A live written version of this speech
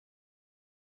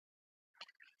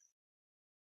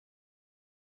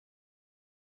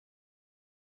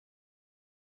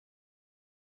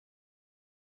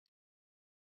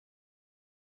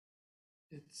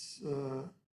It's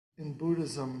in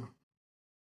Buddhism,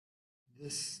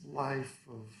 this life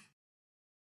of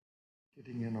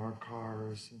getting in our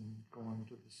cars and going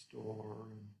to the store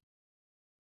and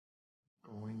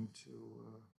going to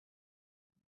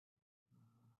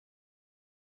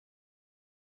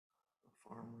a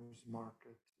farmer's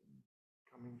market and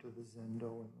coming to the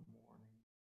Zendo in the morning.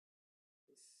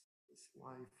 This, this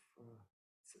life,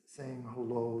 saying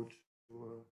hello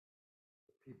to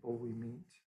the people we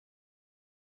meet.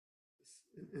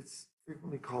 It's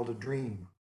frequently called a dream.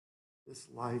 This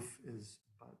life is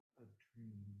but a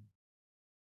dream.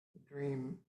 The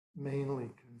dream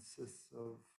mainly consists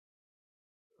of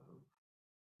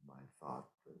my thought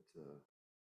that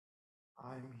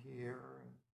I'm here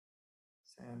and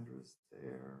Sandra's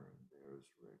there and there's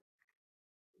Rick.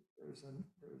 There's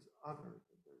other,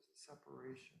 there's a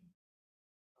separation,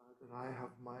 that I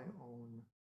have my own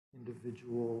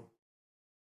individual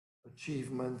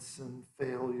achievements and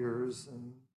failures,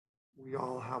 and we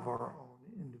all have our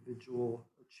own individual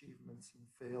achievements and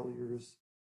failures.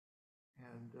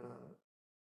 And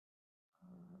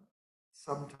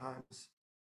sometimes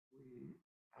we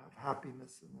have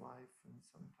happiness in life, and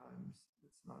sometimes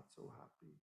it's not so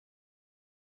happy.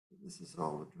 But this is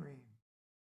all a dream.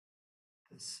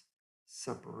 This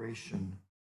separation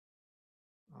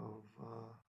of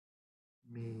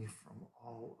me from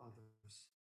all others,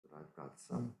 that I've got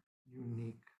some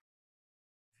unique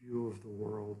view of the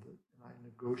world, and I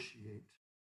negotiate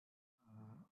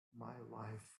my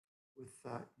life with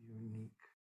that unique,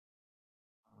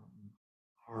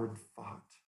 hard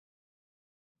fought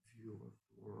view of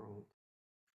the world.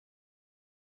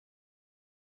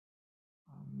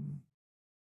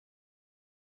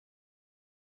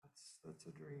 That's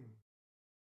a dream,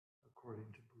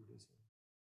 according to Buddhism.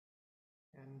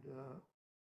 And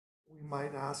we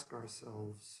might ask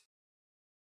ourselves,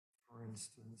 for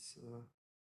instance,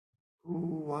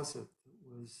 who was it that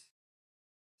was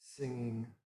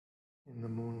singing in the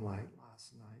moonlight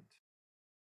last night?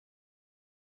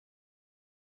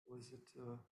 Was it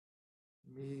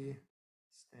me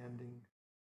standing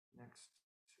next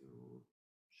to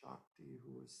Shakti,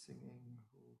 who was singing,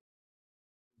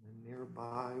 and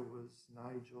nearby was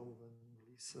Nigel and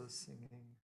Lisa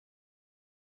singing?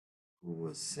 Who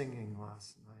was singing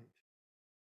last night?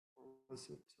 Or was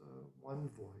it one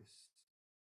voice,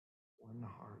 one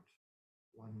heart,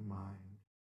 one mind,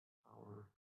 our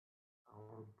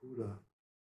Buddha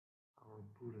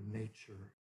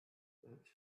nature that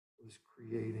was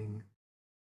creating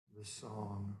the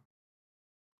song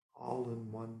all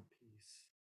in one piece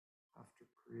after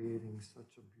creating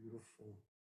such a beautiful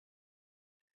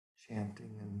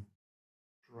chanting and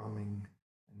drumming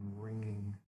and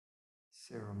ringing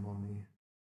ceremony,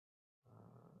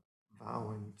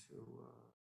 vowing to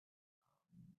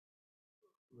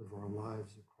live our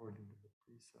lives according to the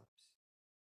precepts.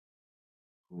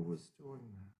 Who was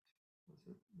doing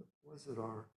that? Was it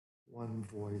our one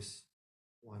voice,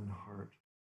 one heart,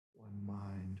 one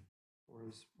mind? Or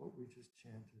is what we just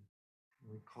chanted, can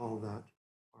we call that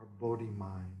our Bodhi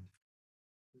mind?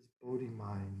 Is Bodhi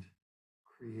mind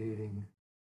creating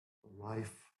the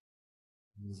life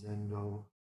in Zendo,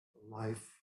 the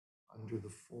life under the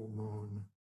full moon,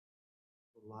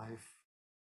 the life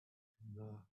in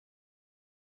our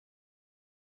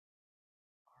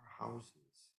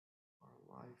houses, our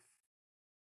life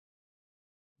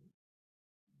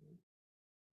that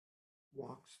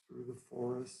walks through the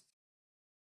forest,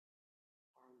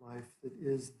 our life that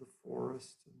is the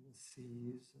forest and the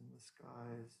seas and the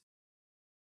skies.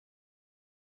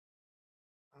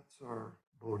 That's our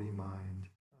Bodhi mind.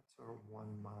 That's our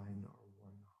one mind, our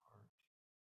one heart.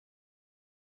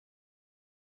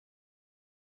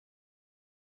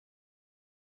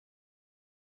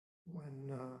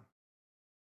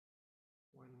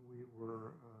 When we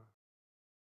were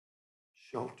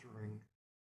sheltering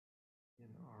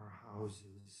in our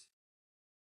houses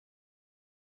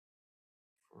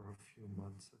for a few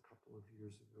months, a couple of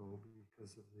years ago,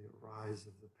 because of the rise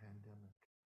of the pandemic,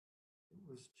 it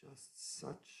was just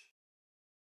such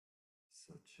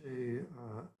a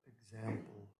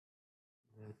example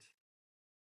that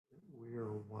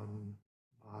we're one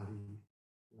body,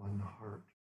 one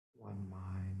heart, one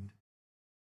mind,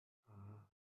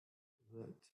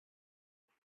 that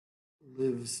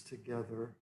lives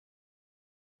together,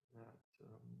 that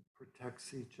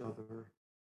protects each other,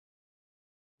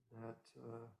 that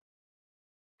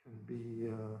can be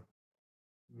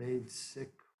made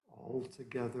sick all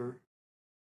together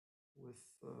with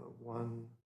one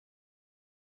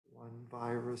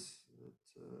virus that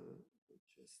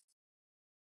just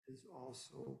is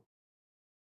also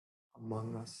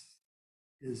among us,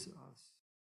 is us.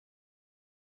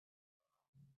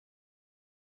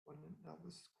 that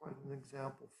was quite an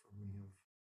example for me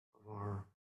of our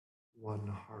one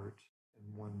heart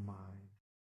and one mind.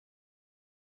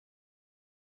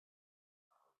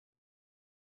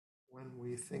 When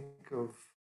we think of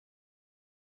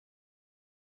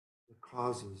the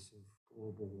causes of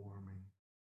global warming,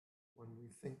 when we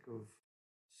think of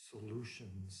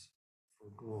solutions for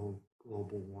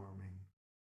global warming,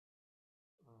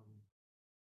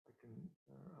 I can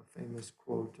a famous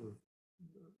quote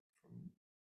from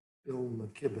Bill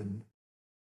McKibben,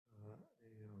 a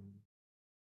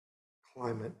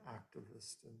climate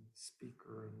activist and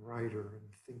speaker and writer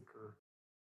and thinker.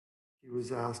 He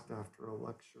was asked after a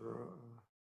lecture,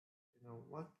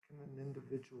 what can an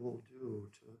individual do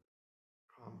to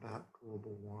combat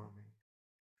global warming?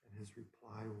 And his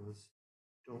reply was,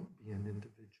 don't be an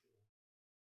individual.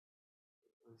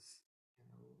 It was,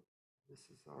 this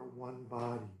is our one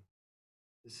body.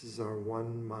 This is our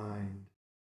one mind.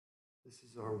 This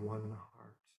is our one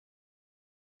heart.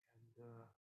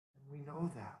 And we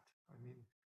know that. I mean,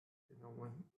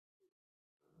 when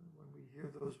we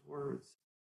hear those words,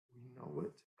 we know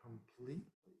it completely.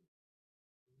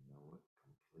 We know it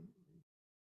completely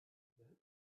that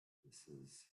this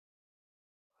is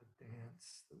a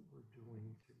dance that we're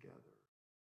doing together,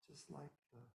 just like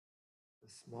the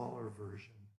smaller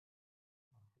version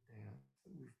of the dance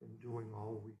that we've been doing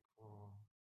all week long.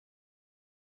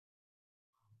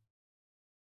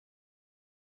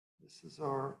 This is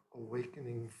our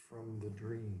awakening from the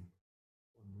dream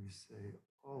when we say,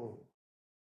 oh,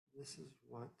 this is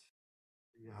what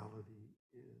reality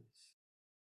is.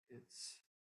 It's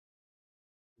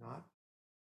not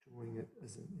doing it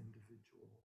as an individual.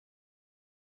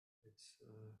 It's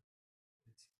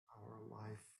our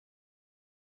life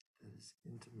that is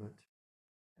intimate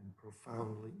and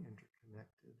profoundly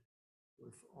interconnected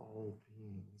with all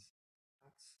beings.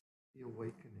 That's the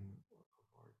awakening of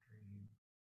our dream.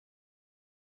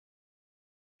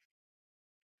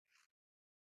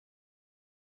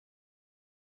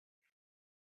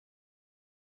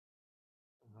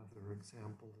 Another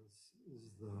example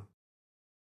is the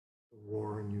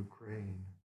war in Ukraine.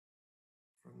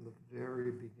 From the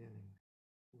very beginning,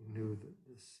 we knew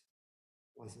that this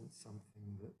wasn't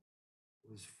something that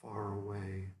was far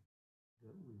away,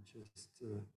 that we just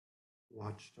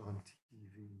watched on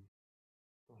TV.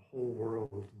 The whole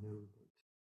world knew that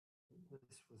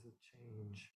this was a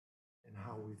change in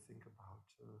how we think about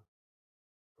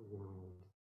the world,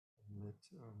 and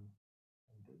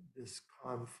that this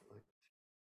conflict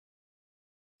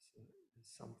is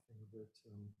something that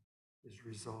is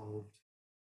resolved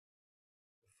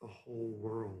with the whole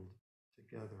world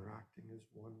together, acting as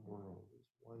one world, as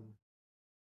one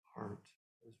heart,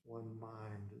 as one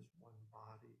mind, as one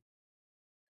body.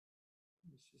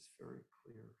 It was just very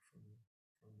clear from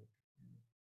the beginning.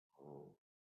 Oh,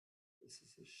 this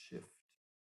is a shift.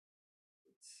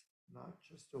 It's not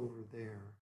just over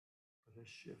there, but a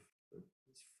shift that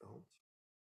is felt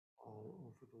all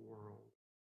over the world.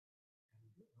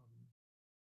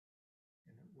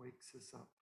 And it wakes us up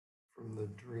from the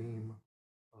dream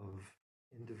of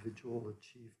individual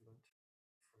achievement,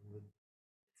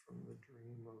 from the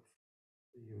dream of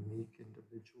the unique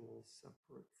individual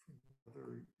separate from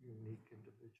other unique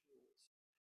individuals,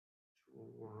 to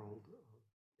a world of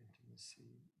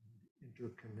intimacy and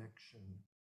interconnection.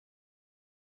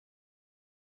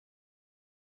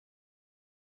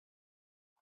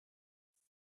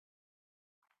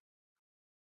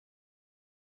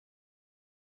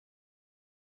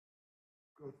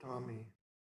 Gautami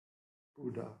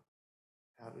Buddha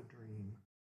had a dream.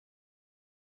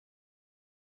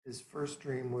 His first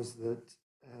dream was that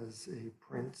as a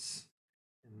prince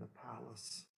in the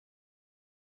palace,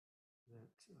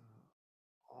 that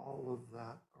all of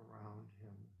that around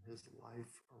him, his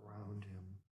life around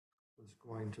him, was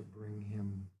going to bring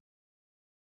him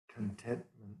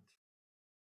contentment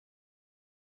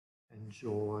and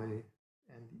joy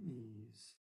and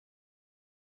ease.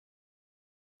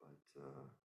 But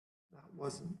that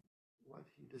wasn't what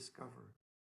he discovered.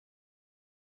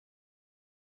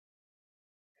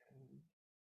 And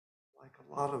like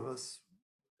a lot of us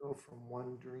go from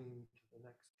one dream to the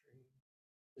next dream,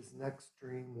 his next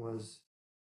dream was,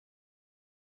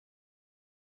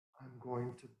 I'm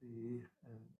going to be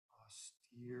an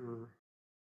austere,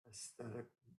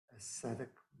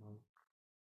 ascetic monk,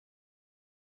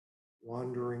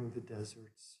 wandering the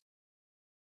deserts,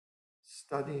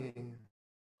 studying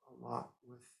a lot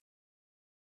with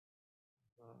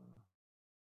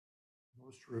the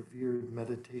most revered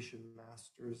meditation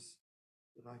masters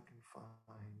that I can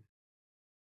find.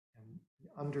 And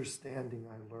the understanding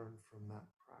I learned from that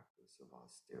practice of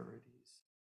austerities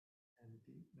and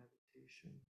deep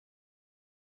meditation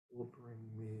will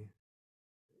bring me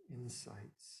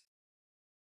insights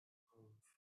of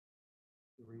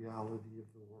the reality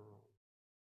of the world,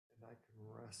 and I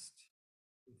can rest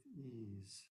with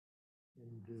ease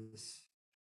in this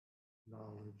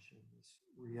knowledge and this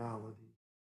reality.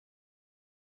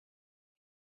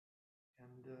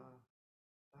 And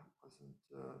that wasn't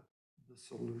the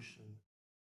solution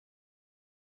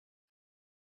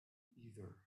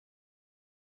either.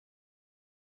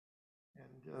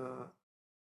 And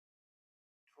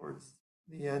towards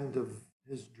the end of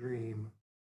his dream,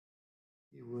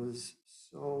 he was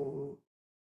so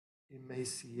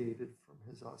emaciated from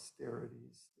his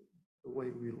austerities, the way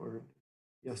we learned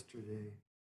yesterday,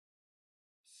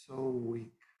 so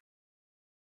weak.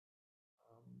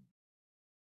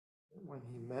 That when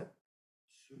he met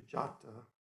Sujata,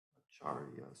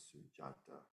 Acharya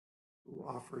Sujata, who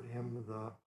offered him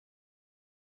the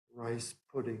rice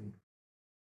pudding,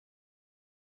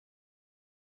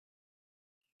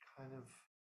 he kind of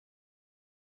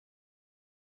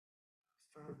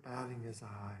started batting his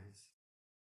eyes.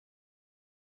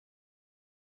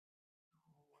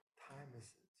 Oh, what time is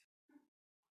it?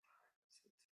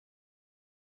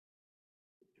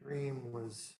 The dream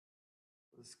was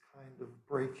kind of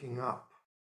breaking up.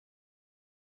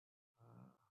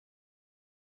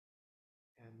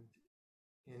 And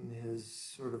in his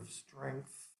sort of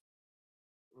strength,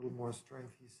 a little more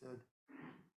strength, he said,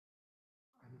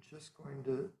 I'm just going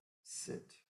to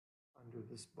sit under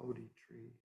this Bodhi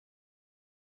tree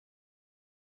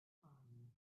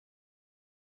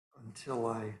until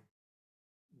I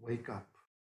wake up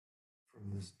from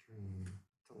this dream,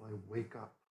 until I wake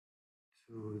up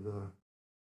to the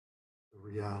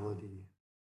reality,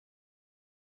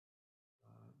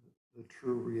 the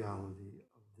true reality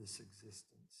of this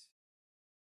existence.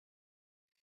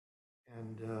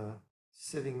 And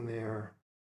sitting there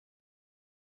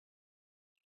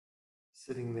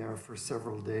for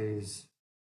several days,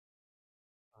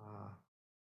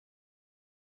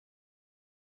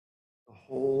 the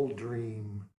whole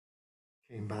dream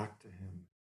came back to him.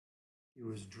 He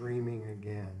was dreaming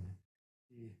again.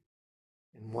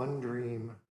 In one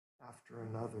dream after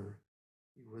another,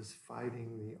 he was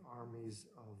fighting the armies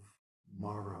of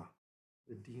Mara,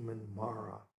 the demon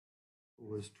Mara, who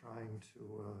was trying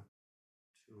to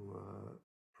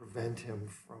prevent him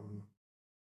from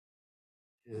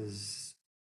his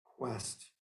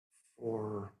quest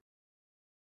for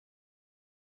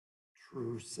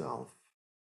true self.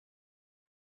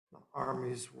 The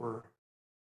armies were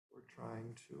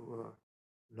trying to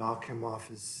knock him off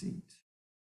his seat.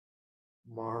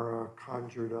 Mara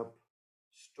conjured up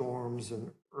storms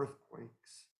and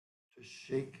earthquakes to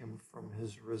shake him from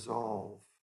his resolve.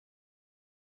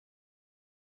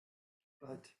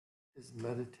 But his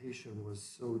meditation was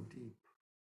so deep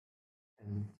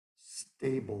and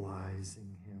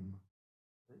stabilizing him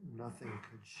that nothing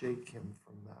could shake him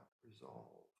from that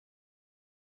resolve.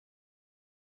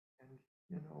 And,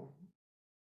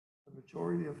 the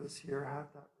majority of us here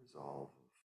have that resolve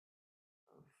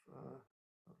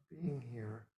of being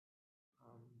here,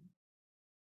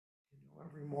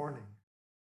 every morning,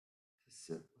 to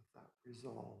sit with that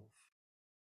resolve,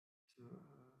 to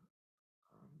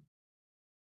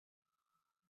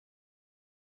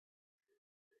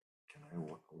can I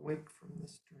awake from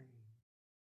this dream?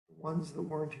 The ones that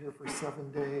weren't here for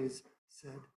 7 days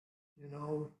said,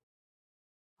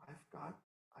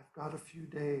 I've got a few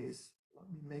days. Let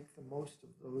me make the most of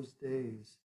those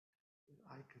days.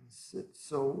 I can sit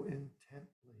so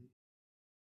intently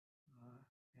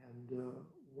and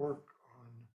work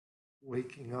on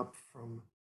waking up from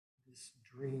this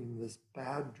dream, this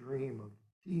bad dream of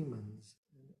demons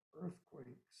and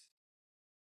earthquakes.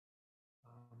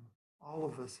 All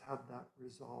of us had that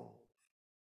resolve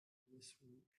this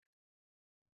week.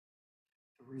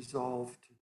 The resolve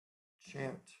to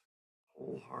chant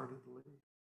wholeheartedly,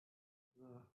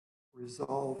 the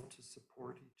resolve to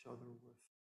support each other with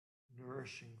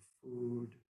nourishing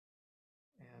food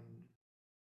and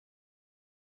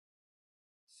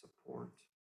support.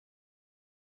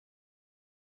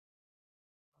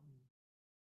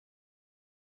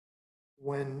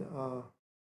 When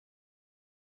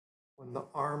the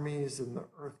armies and the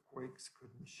earthquakes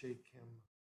couldn't shake him,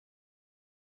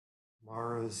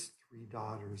 Mara's 3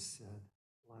 daughters said,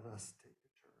 let us take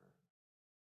a turn.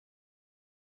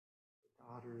 The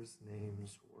daughters'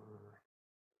 names were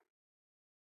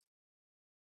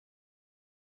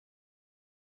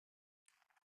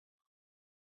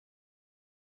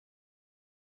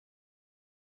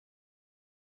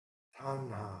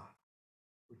Tanha,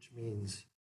 which means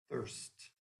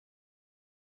thirst,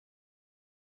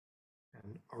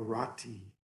 and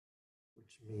Arati,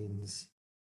 which means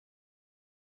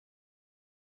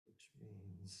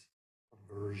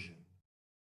aversion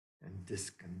and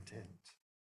discontent.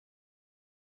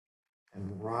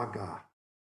 And raga,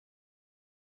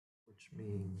 which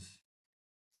means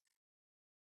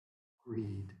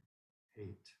greed,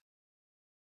 hate,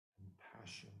 and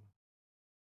passion.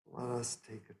 Let us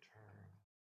take a turn.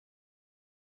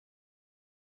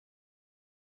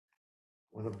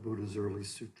 One of Buddha's early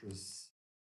sutras,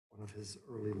 one of his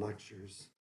early lectures,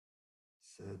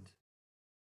 said,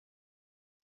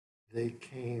 "They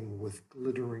came with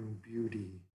glittering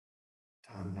beauty,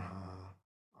 tanha,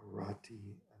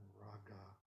 arati, and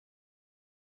raga,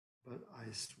 but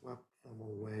I swept them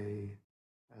away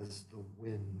as the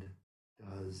wind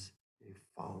does a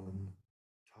fallen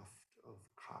tuft of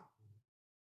cotton."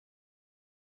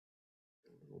 A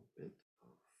little bit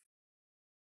of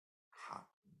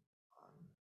cotton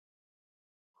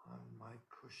on my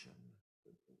cushion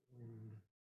that the wind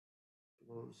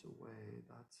blows away.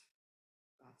 That's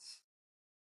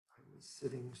I was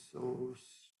sitting so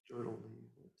sturdily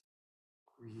that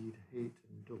greed, hate,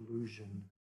 and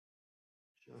delusion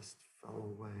just fell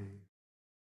away.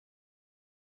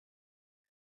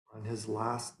 On his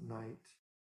last night,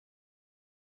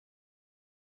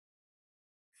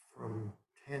 from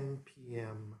 10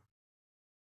 p.m.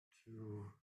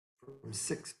 from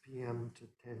 6 p.m. to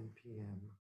 10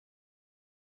 p.m.,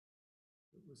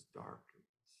 it was dark. It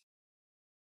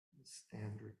was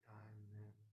standard time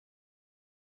then.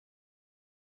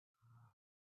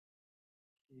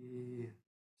 He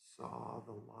saw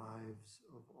the lives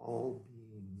of all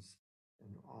beings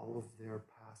and all of their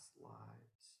past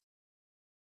lives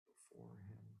before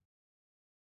him,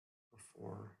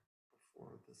 before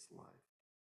this life.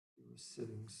 He was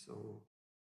sitting so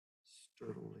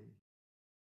sturdily.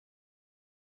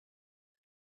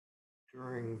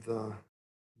 During the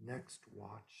next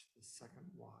watch, the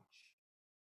second watch,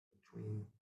 between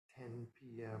 10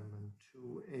 p.m. and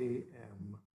 2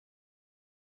 a.m.,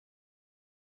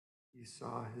 he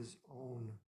saw his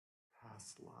own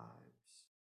past lives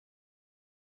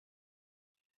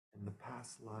and the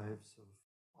past lives of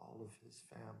all of his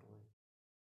family.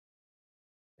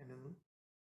 And in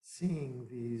seeing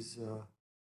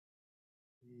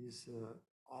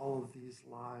all of these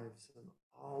lives and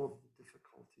all of the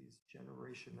difficulties,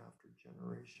 generation after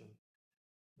generation,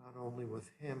 not only with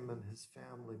him and his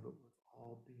family, but with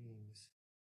all beings,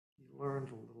 he learned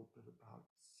a little bit about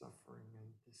suffering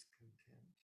and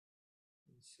discontent.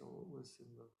 And so it was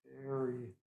in the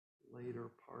very later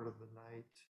part of the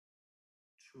night,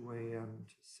 2 a.m.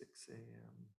 to 6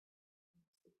 a.m.,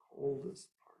 the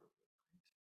coldest part of the night,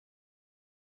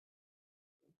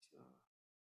 that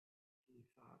he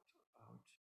thought about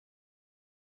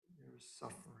their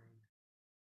suffering.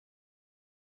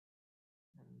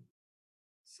 And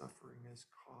suffering is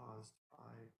caused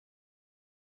by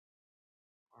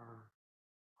our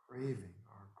craving,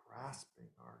 our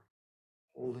grasping, our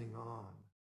holding on,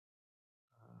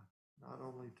 not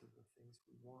only to the things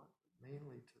we want, but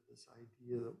mainly to this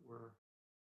idea that we're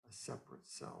a separate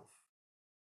self,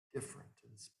 different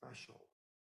and special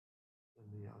than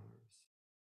the others.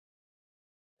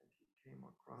 And he came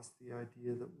across the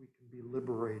idea that we can be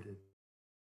liberated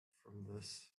from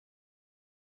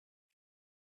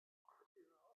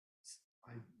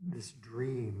this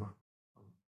dream of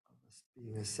us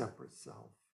being a separate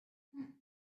self.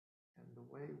 And the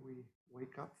way we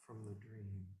wake up from the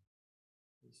dream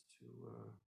is to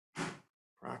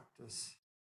practice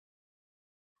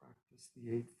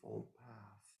the Eightfold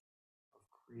Path of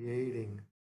creating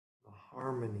the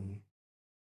harmony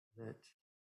that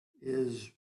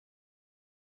is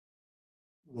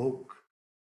woke,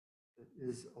 that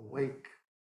is awake,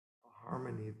 a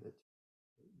harmony that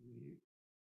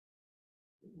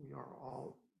we are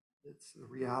all, it's the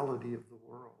reality of the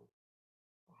world,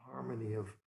 a harmony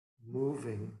of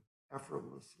moving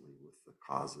effortlessly with the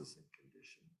causes and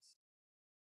conditions.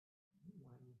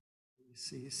 When we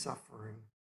see suffering,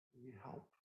 we help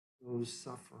those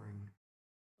suffering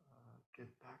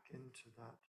get back into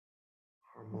that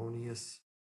harmonious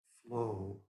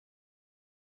flow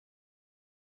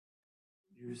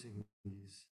using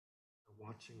these,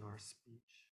 watching our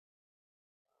speech,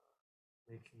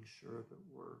 making sure that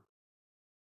we're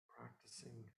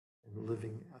practicing and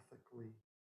living ethically,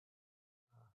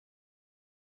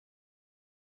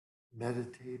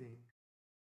 meditating,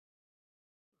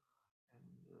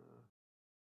 and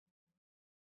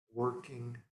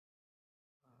working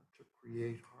to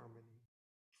create harmony,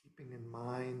 keeping in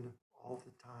mind all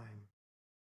the time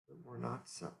that we're not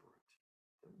separate,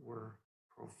 that we're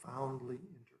profoundly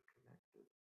interconnected,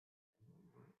 and that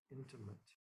we're intimate.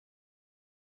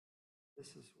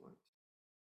 This is what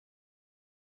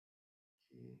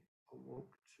he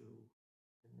awoke to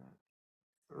in that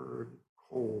third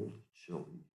cold,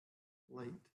 chilly,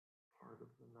 late part of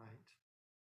the night.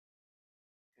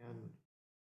 And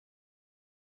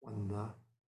when the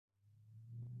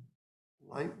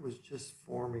light was just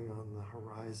forming on the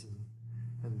horizon,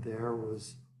 and there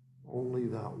was only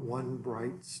that one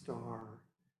bright star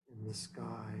in the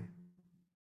sky,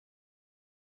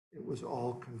 it was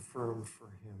all confirmed for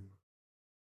him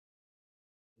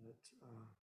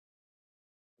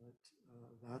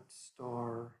that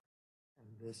star and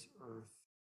this earth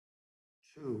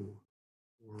too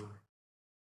were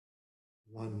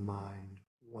one mind,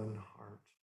 one heart,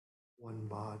 one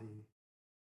body.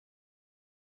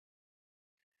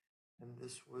 And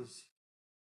this was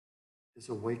his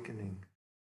awakening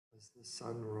as the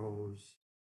sun rose.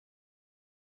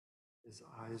 His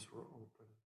eyes were open.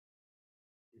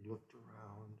 He looked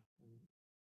around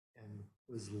and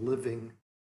was living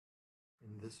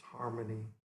in this harmony,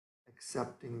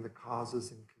 accepting the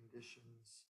causes and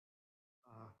conditions,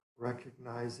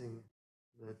 recognizing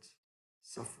that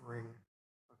suffering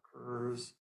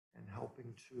occurs and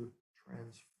helping to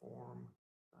transform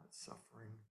that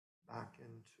suffering back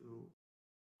into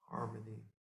harmony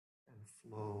and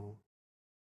flow.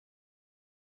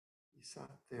 He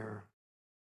sat there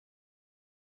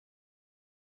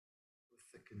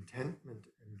with the contentment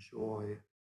and joy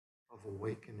of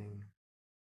awakening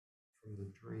from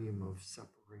the dream of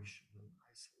separation and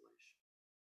isolation.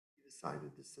 He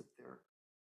decided to sit there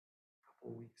a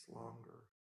couple weeks longer.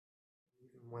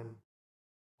 Even when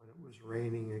it was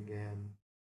raining again,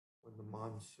 when the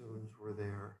monsoons were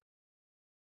there,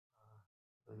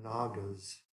 the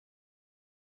nagas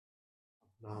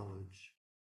of knowledge,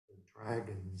 the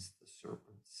dragons, the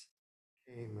serpents,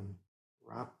 came and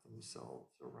wrapped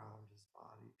themselves around his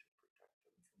body to protect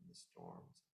him from the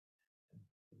storms. And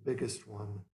the biggest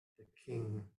one, the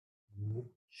king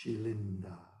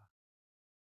Muchilinda,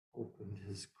 opened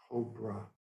his cobra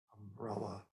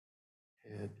umbrella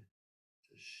head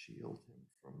to shield him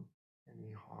from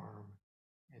any harm,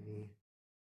 any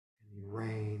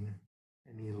rain,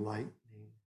 any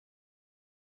lightning.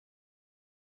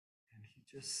 And he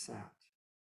just sat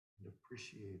and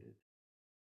appreciated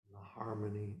the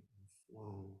harmony and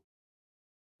flow.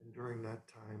 And during that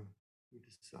time, he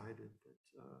decided that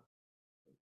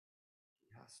he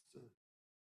has to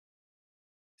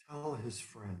tell his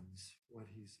friends what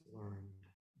he's learned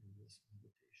in this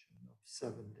meditation of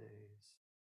 7 days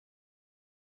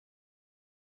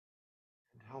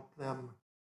and help them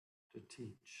to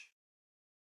teach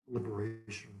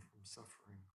liberation from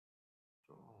suffering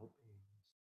to all beings.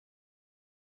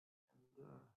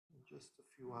 And in just a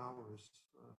few hours,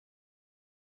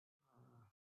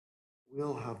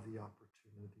 we'll have the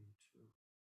opportunity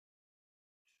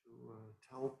to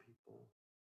tell people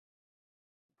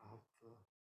about the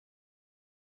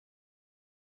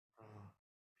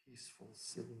peaceful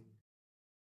sitting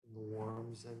in the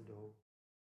warm zendo,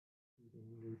 eating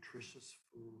nutritious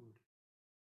food,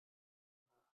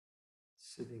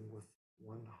 sitting with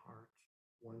one heart,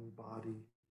 one body,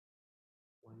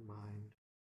 one mind.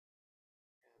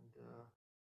 And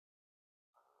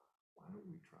why don't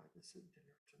we try this at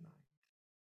dinner tonight?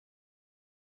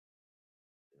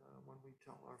 When we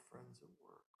tell our friends at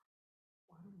work,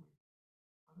 why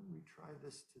don't we try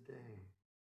this today?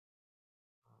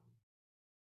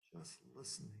 Just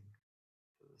listening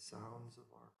to the sounds of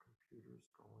our computers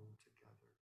going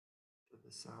together, to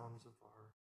the sounds of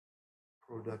our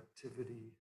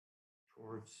productivity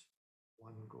towards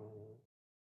one goal.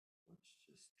 Let's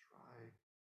just try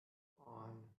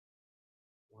on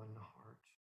one heart,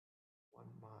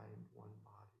 one mind, one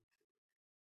body today.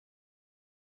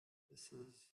 This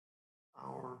is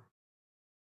our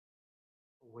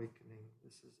awakening.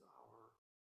 This is our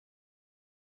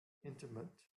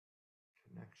intimate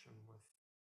connection with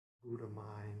Buddha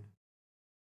mind,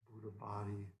 Buddha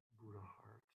body, Buddha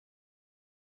heart.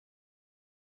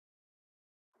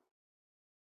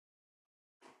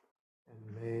 And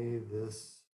may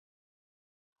this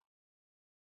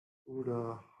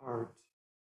Buddha heart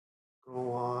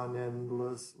go on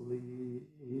endlessly.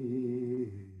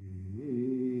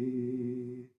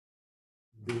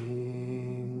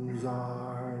 Beings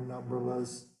are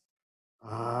numberless.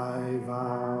 I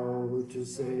vow to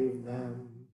save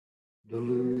them.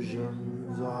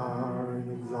 Delusions are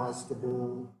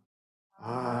inexhaustible.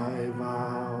 I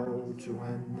vow to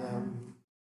end them.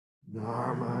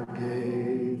 Dharma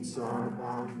gates are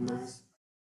boundless.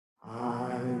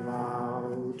 I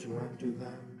vow to enter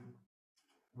them.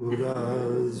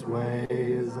 Buddha's way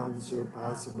is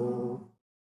unsurpassable.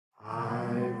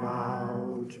 I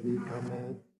vow to become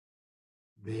it.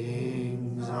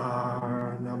 Beings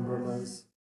are numberless.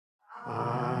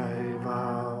 I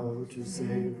vow to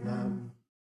save them.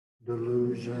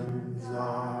 Delusions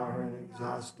are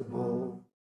inexhaustible.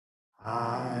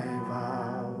 I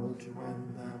vow to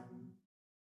end them.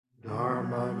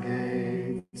 Dharma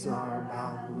gates are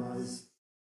boundless.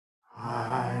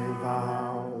 I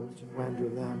vow to enter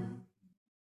them.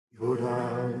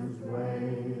 Buddha's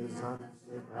way is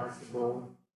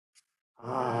unsurpassable.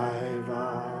 I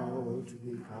vow to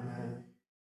become it.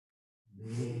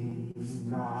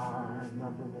 Means are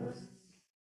numberless.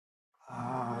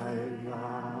 I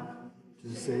vow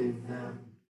to save them.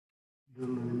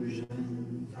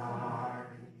 Delusions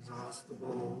are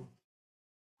inexhaustible.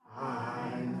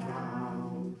 I vow